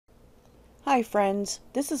Hi friends,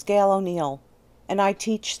 this is Gail O'Neill, and I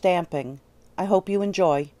teach stamping. I hope you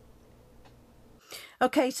enjoy.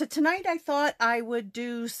 Okay, so tonight I thought I would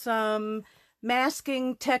do some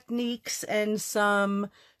masking techniques and some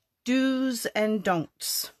do's and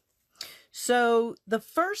don'ts. So the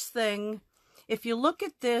first thing, if you look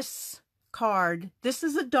at this card, this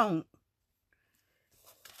is a don't,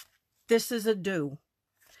 this is a do.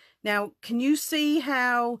 Now, can you see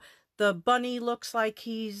how the bunny looks like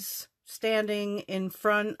he's standing in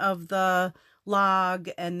front of the log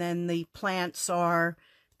and then the plants are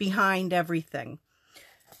behind everything?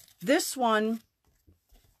 This one,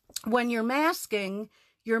 when you're masking,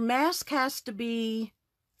 your mask has to be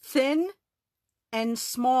thin and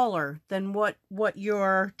smaller than what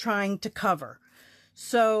you're trying to cover.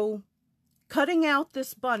 So cutting out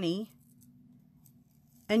this bunny,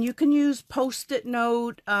 and you can use Post-it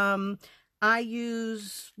note. I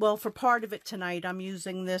use, well, for part of it tonight, I'm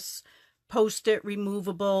using this Post-it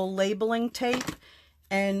removable labeling tape.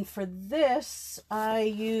 And for this, I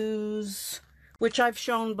use, which I've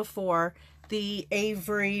shown before, the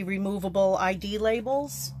Avery removable ID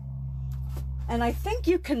labels. And I think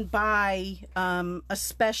you can buy a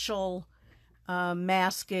special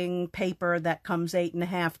masking paper that comes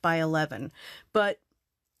 8.5 by 11. But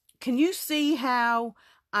can you see how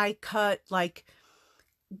I cut like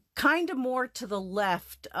kind of more to the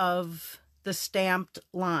left of the stamped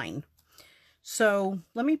line? So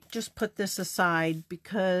let me just put this aside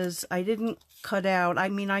because I didn't cut out. I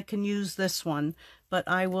mean, I can use this one, but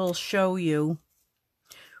I will show you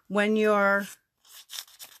when you're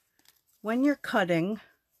cutting.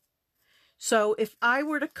 So if I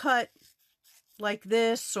were to cut like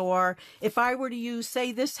this, or if I were to use,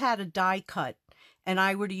 say this had a die cut and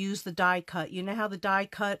I were to use the die cut, you know how the die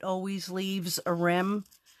cut always leaves a rim?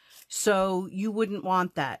 So you wouldn't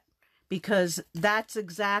want that, because that's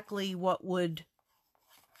exactly what would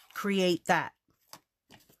create that.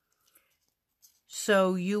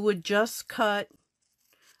 So you would just cut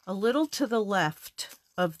a little to the left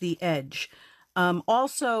of the edge.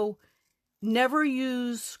 Also, never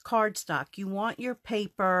use cardstock. You want your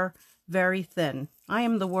paper very thin. I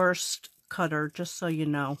am the worst cutter, just so you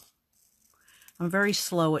know. I'm very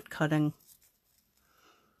slow at cutting.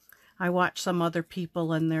 I watch some other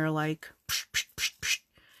people and they're like, psh, psh, psh, psh.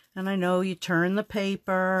 And I know you turn the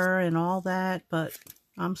paper and all that, but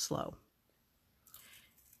I'm slow.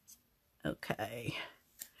 Okay,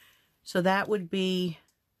 so that would be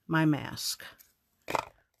my mask.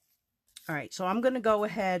 All right, so I'm going to go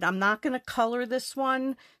ahead. I'm not going to color this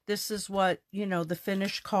one. This is what, you know, the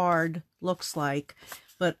finished card looks like.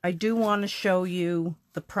 But I do want to show you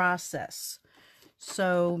the process.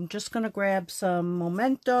 So I'm just going to grab some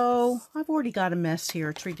Memento. I've already got a mess here.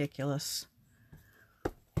 It's ridiculous.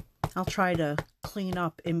 I'll try to clean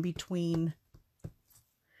up in between.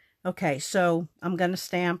 Okay, so I'm going to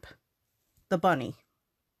stamp the bunny.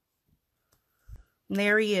 And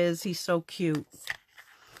there he is. He's so cute.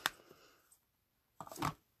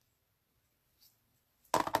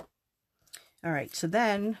 All right, so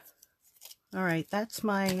then, all right, that's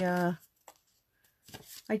my,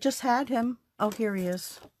 I just had him. Oh, here he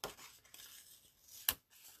is.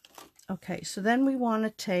 Okay, so then we want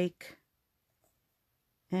to take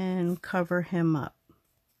and cover him up.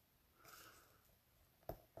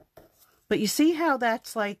 But you see how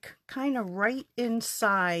that's like kind of right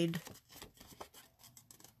inside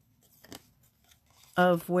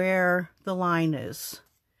of where the line is.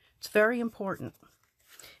 It's very important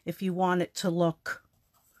if you want it to look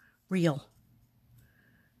real.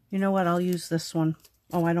 You know what? I'll use this one.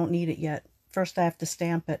 Oh, I don't need it yet. First I have to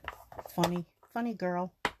stamp it. Funny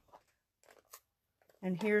girl.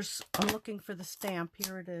 And here's, I'm looking for the stamp.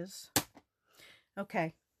 Here it is.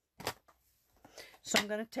 Okay. So I'm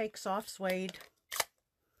going to take soft suede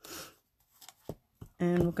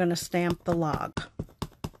and we're going to stamp the log.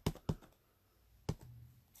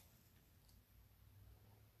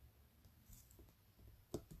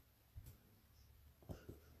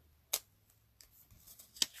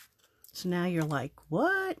 So now you're like,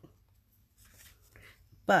 what?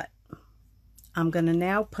 But I'm going to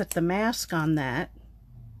now put the mask on that.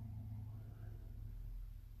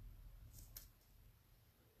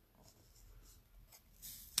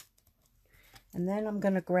 And then I'm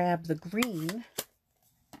going to grab the green,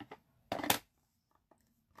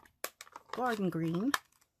 garden green.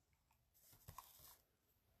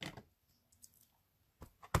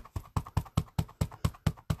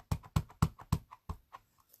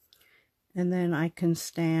 And then I can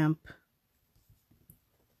stamp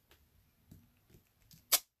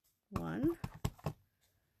one.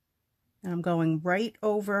 And I'm going right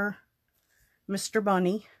over Mr.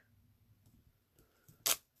 Bunny.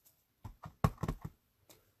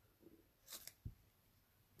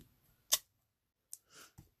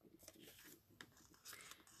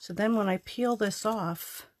 So then when I peel this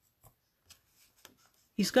off,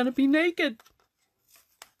 he's going to be naked.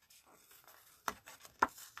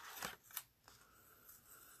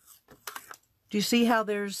 Do you see how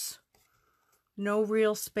there's no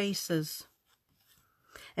real spaces?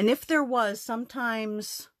 And if there was,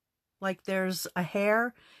 sometimes, like there's a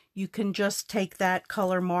hair, you can just take that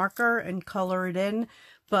color marker and color it in,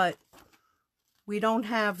 but we don't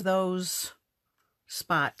have those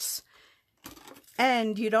spots.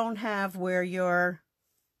 And you don't have where you're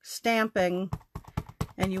stamping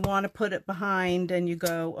and you want to put it behind and you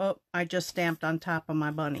go, oh, I just stamped on top of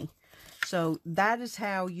my bunny. So that is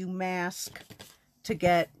how you mask to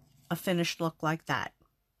get a finished look like that.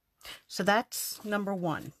 So that's number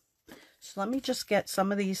one. So let me just get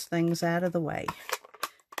some of these things out of the way.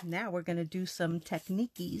 Now we're going to do some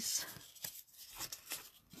techniques.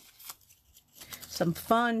 Some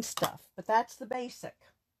fun stuff, but that's the basic.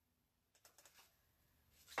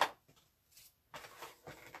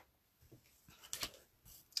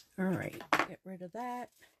 All right, get rid of that.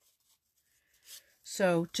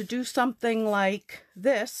 So to do something like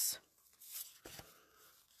this,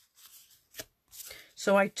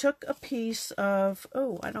 so I took a piece of,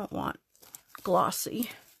 oh, I don't want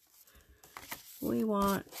glossy. We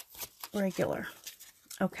want regular.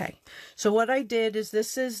 Okay, so what I did is,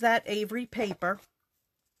 this is that Avery paper,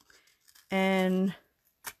 and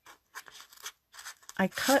I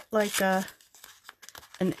cut like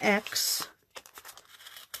an X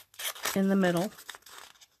in the middle.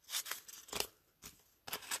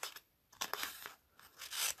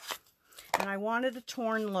 And I wanted a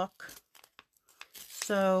torn look,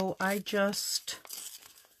 so I just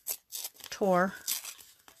tore.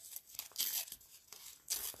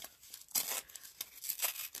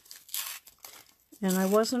 And I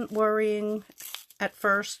wasn't worrying at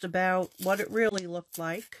first about what it really looked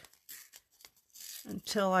like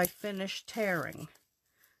until I finished tearing.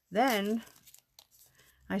 Then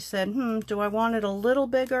I said, do I want it a little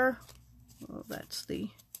bigger? Oh, that's the...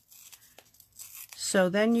 So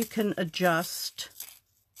then you can adjust.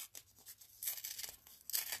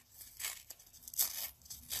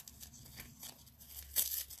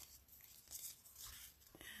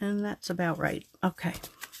 And that's about right. Okay.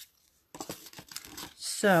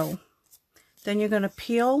 So then you're going to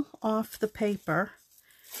peel off the paper.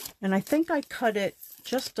 And I think I cut it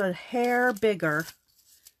just a hair bigger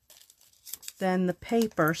than the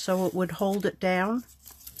paper so it would hold it down.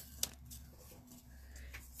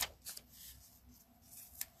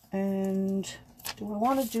 And do I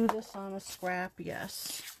want to do this on a scrap?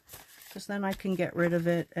 Yes, because then I can get rid of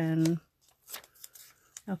it. And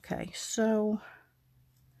okay, so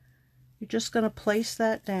you're just going to place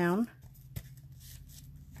that down.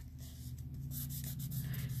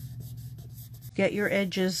 Get your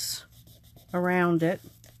edges around it.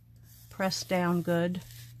 Press down good.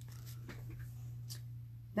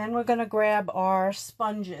 Then we're going to grab our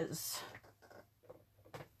sponges.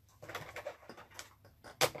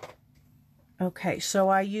 Okay, so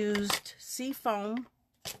I used sea foam.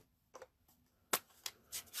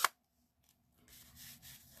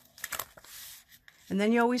 And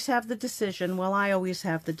then you always have the decision, well, I always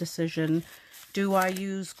have the decision, do I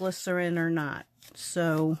use glycerin or not?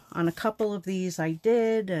 So on a couple of these I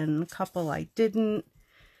did, and a couple I didn't,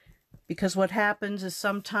 because what happens is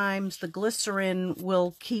sometimes the glycerin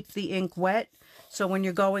will keep the ink wet. So when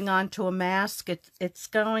you're going on to a mask, it's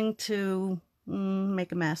going to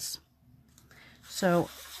make a mess. So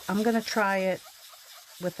I'm going to try it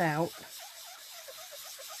without.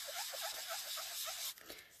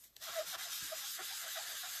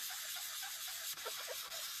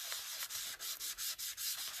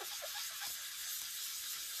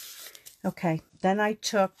 Okay, then I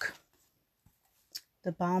took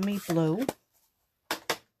the Balmy Blue.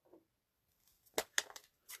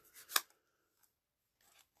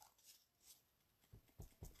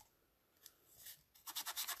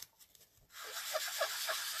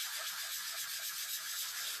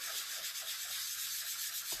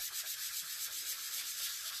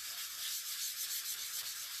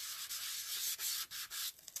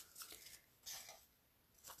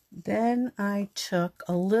 Then I took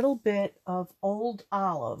a little bit of Old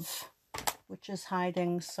Olive, which is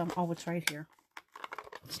hiding some, oh, it's right here.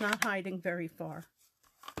 It's not hiding very far.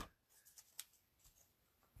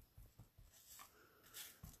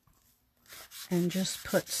 And just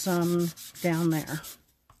put some down there.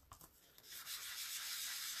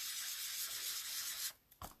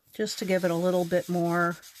 Just to give it a little bit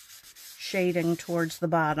more shading towards the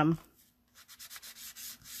bottom.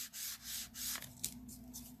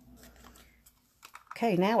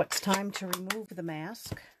 Okay, now it's time to remove the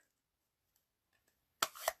mask.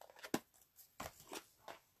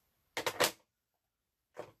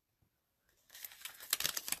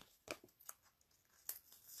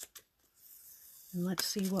 And let's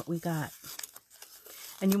see what we got.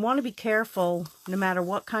 And you want to be careful, no matter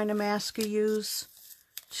what kind of mask you use,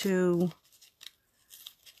 to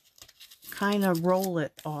kind of roll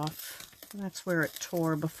it off. That's where it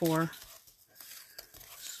tore before.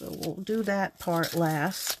 So we'll do that part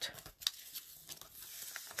last.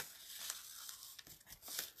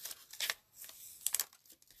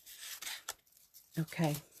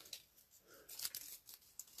 Okay.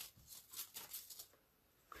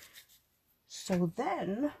 So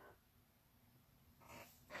then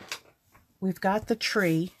we've got the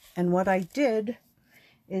tree, and what I did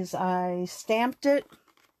is I stamped it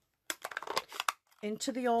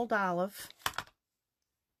into the old olive.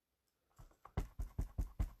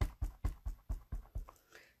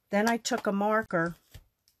 Then I took a marker.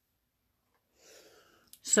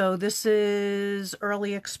 So this is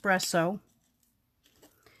Early Espresso.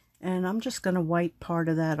 And I'm just going to wipe part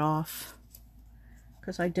of that off,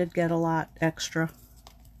 because I did get a lot extra.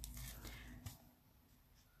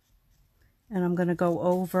 And I'm going to go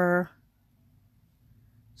over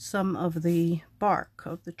some of the bark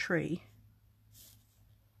of the tree.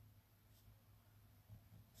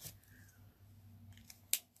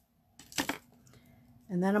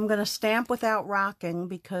 And then I'm going to stamp without rocking,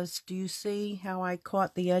 because do you see how I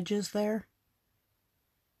caught the edges there?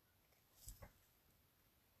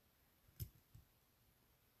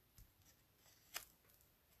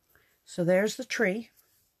 So there's the tree.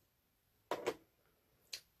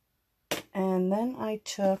 And then I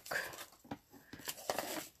took,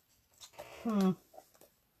 I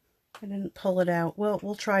didn't pull it out. Well,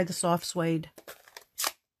 we'll try the soft suede.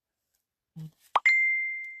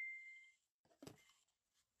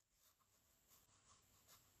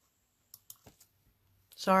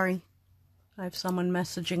 Sorry, I have someone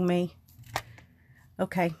messaging me.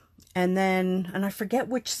 Okay, and I forget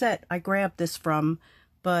which set I grabbed this from,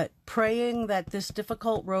 but praying that this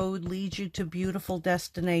difficult road leads you to beautiful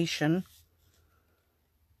destination.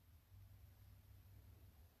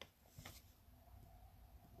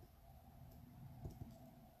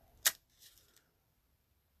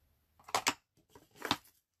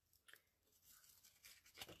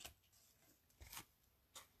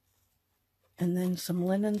 And then some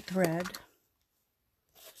linen thread.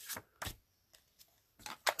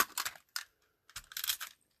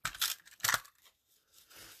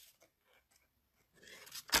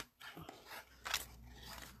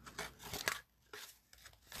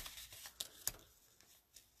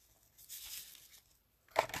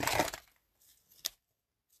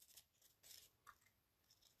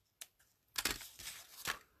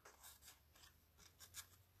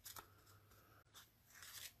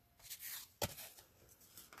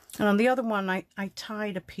 And on the other one, I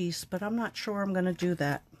tied a piece, but I'm not sure I'm going to do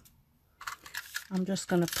that. I'm just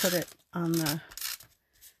going to put it on the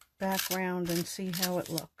background and see how it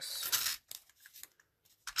looks.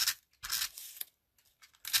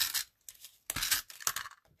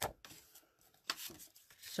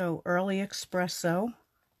 So, Early Espresso.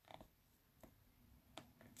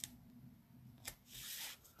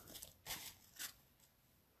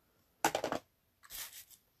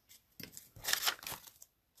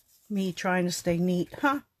 Me trying to stay neat,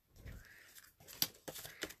 huh?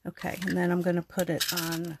 Okay, and then I'm going to put it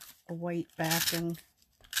on a white backing.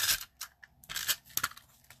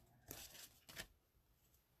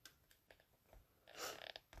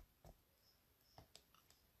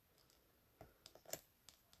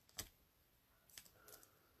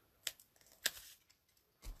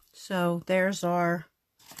 So there's our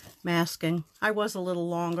masking. I was a little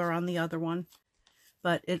longer on the other one,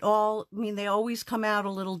 but they always come out a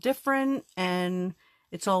little different, and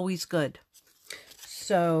it's always good.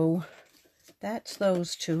 So that's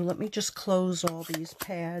those two. Let me just close all these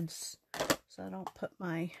pads so I don't put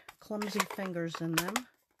my clumsy fingers in them.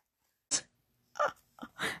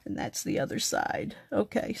 And that's the other side.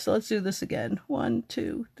 Okay, so let's do this again. 1,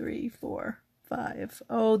 2, 3, 4, 5.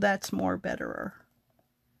 Oh, that's more betterer.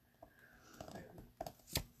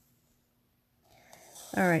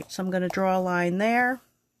 All right, so I'm going to draw a line there.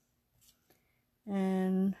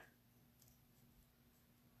 And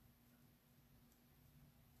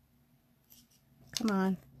come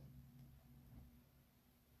on.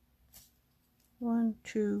 1,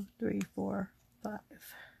 2, 3, 4, 5.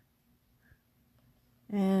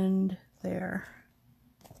 And there.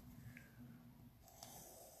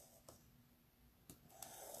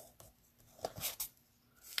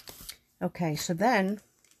 Okay, so then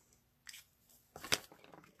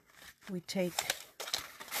we take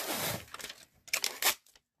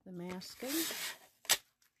the masking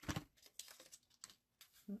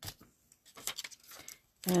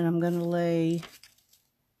and I'm going to lay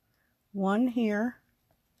one here.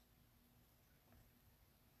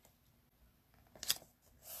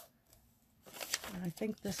 I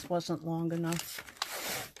think this wasn't long enough.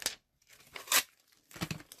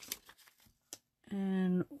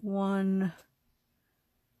 And one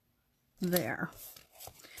there.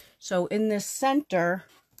 So in this center,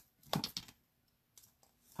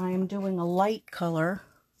 I am doing a light color.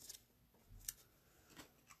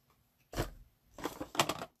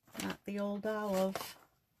 Not the old olive.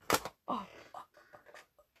 Oh.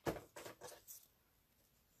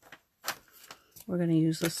 We're going to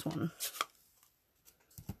use this one.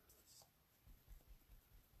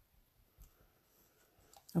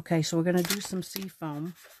 Okay, so we're going to do some sea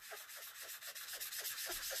foam.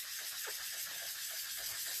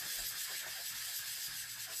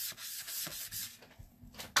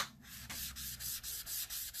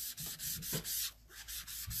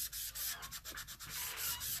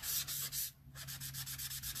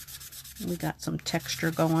 We got some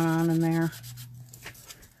texture going on in there.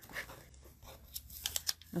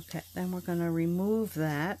 Okay, then we're going to remove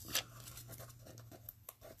that.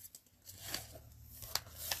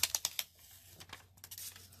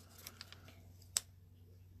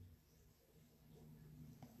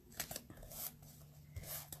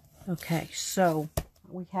 Okay, so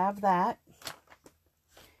we have that.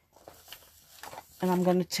 And I'm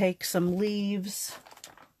going to take some leaves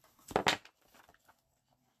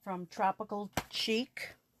from Tropical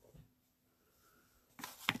Chic.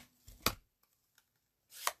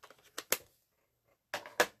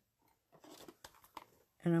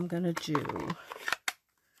 And I'm going to do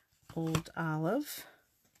Old Olive.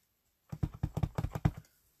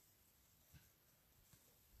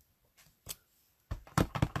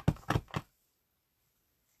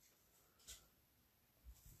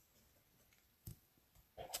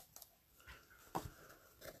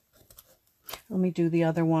 Let me do the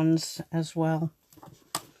other ones as well.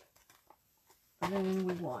 And then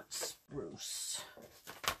we want spruce.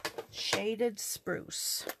 Shaded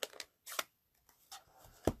spruce.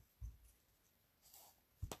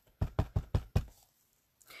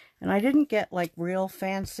 And I didn't get like real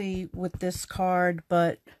fancy with this card,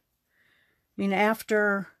 but I mean,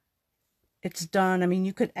 after it's done, I mean,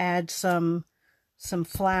 you could add some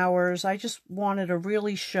flowers. I just wanted to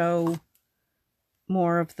really show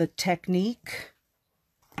more of the technique.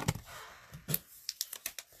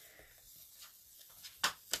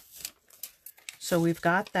 So we've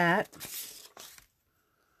got that.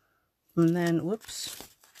 And then, whoops.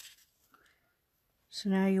 So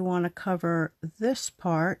now you want to cover this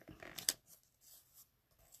part.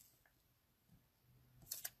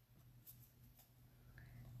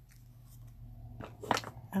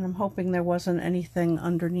 And I'm hoping there wasn't anything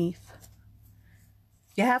underneath.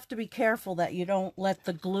 You have to be careful that you don't let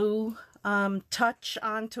the glue touch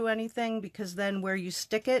onto anything, because then where you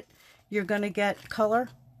stick it, you're going to get color.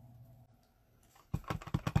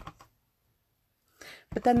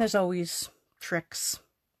 But then there's always tricks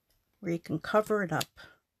where you can cover it up.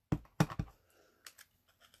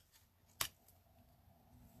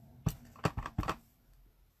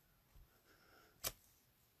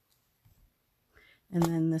 And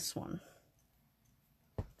then this one.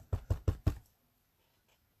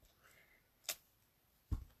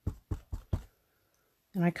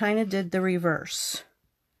 And I kind of did the reverse.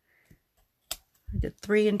 I did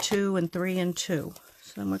 3 and 2 and 3 and 2.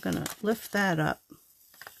 So then we're going to lift that up.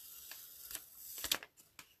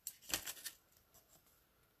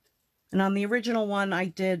 And on the original one, I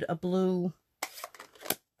did a blue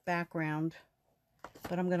background,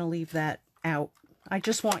 but I'm going to leave that out. I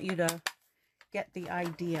just want you to get the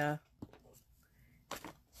idea.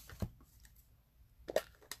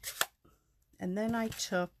 And then I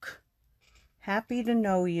took Happy to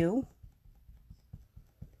Know You.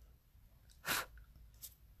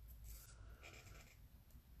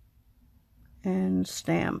 And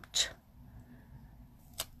stamped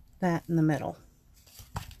that in the middle.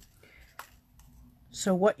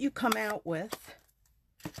 So what you come out with,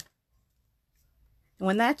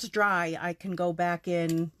 when that's dry, I can go back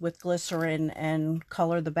in with glycerin and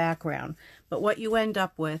color the background. But what you end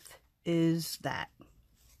up with is that.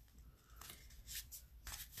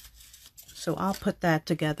 So I'll put that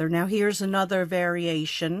together. Now here's another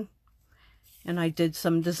variation. And I did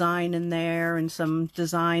some design in there and some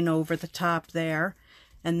design over the top there.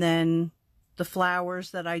 And then the flowers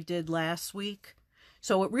that I did last week.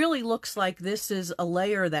 So it really looks like this is a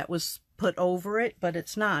layer that was put over it, but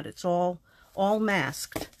it's not. It's all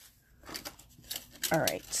masked. All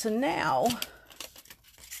right, so now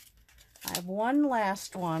I have one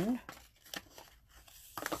last one.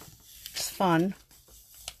 It's fun.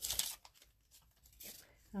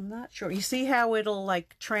 I'm not sure. You see how it'll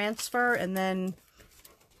like transfer, and then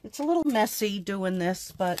it's a little messy doing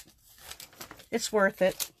this, but it's worth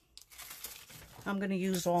it. I'm going to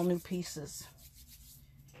use all new pieces.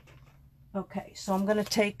 Okay, so I'm going to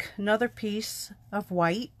take another piece of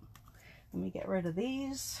white. Let me get rid of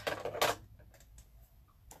these.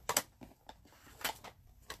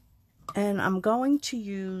 And I'm going to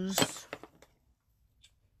use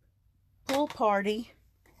Pool Party,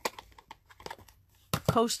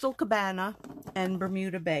 Coastal Cabana, and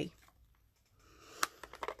Bermuda Bay.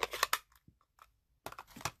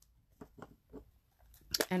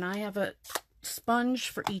 And I have a sponge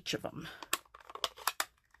for each of them.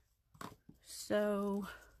 So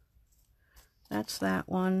that's that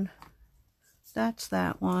one, that's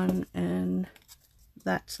that one, and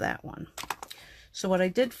that's that one. So what I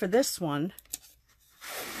did for this one,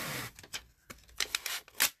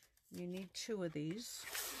 you need 2 of these.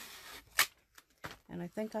 And I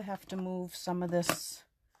think I have to move some of this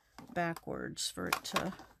backwards for it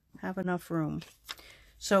to have enough room.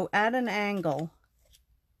 So at an angle,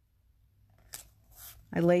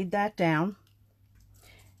 I laid that down,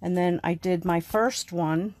 and then I did my first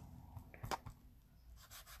one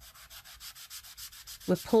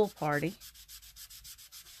with Pool Party.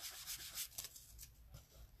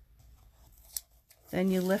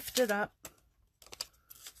 Then you lift it up,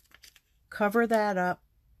 cover that up,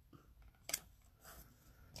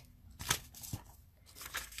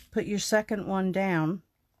 put your second one down,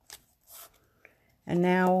 and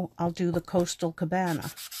now I'll do the Coastal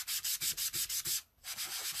Cabana.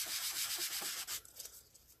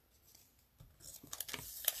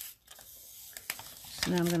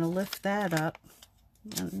 So now I'm going to lift that up,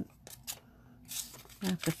 and I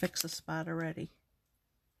have to fix a spot already.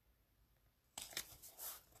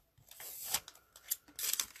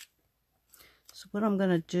 So what I'm going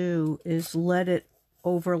to do is let it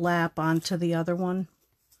overlap onto the other one,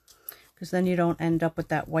 because then you don't end up with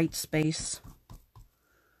that white space.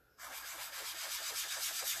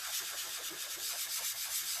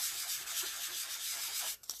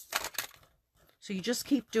 So you just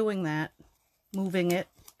keep doing that, moving it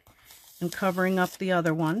and covering up the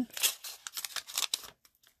other one.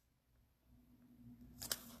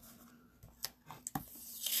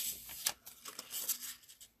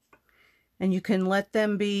 And you can let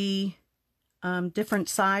them be different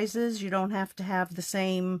sizes. You don't have to have the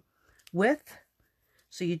same width.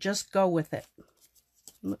 So you just go with it.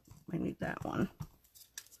 I need that one.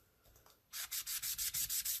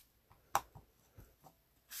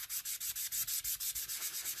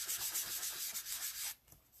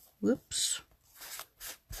 Whoops.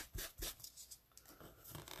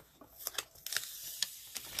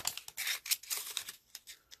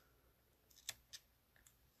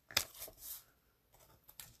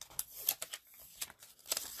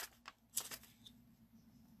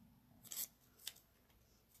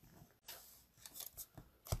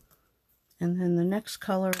 And then the next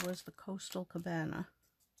color was the Coastal Cabana.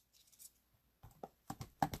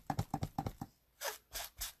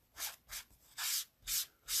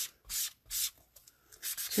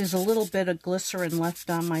 There's a little bit of glycerin left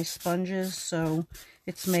on my sponges, so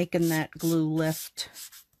it's making that glue lift.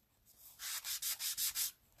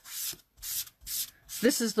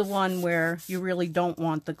 This is the one where you really don't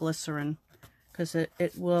want the glycerin, because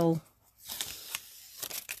it will...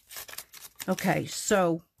 Okay,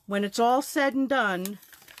 so when it's all said and done,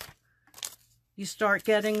 you start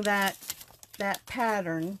getting that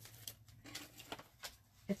pattern.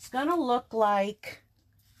 It's gonna look like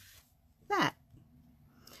that.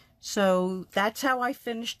 So that's how I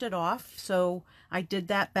finished it off. So I did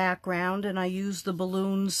that background, and I used the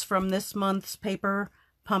balloons from this month's Paper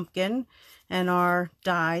Pumpkin and our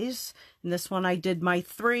dies. And this one I did my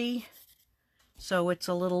 3, so it's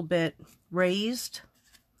a little bit raised.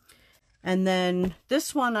 And then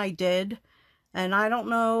this one I did, and I don't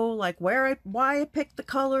know like why I picked the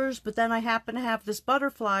colors, but then I happen to have this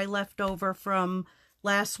butterfly left over from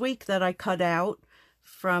last week that I cut out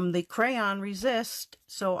from the Crayon Resist,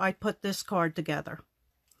 so I put this card together.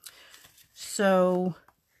 So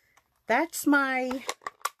that's my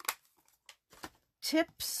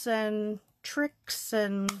tips and tricks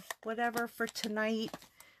and whatever for tonight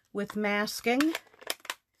with masking.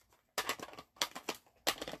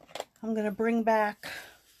 I'm going to bring back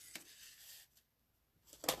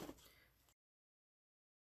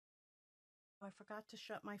I forgot to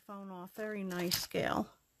shut my phone off. Very nice, Gail.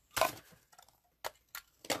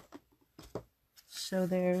 So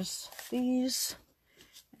there's these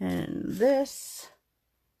and this,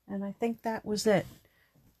 and I think that was it.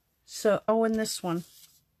 So, oh, and this one,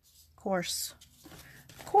 of course.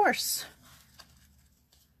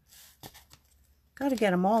 Got to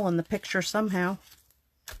get them all in the picture somehow.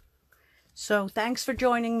 So thanks for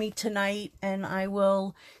joining me tonight, and I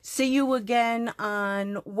will see you again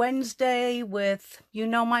on Wednesday with, you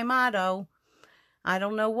know, my motto. I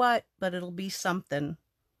don't know what, but it'll be something.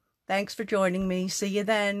 Thanks for joining me. See you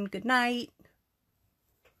then. Good night.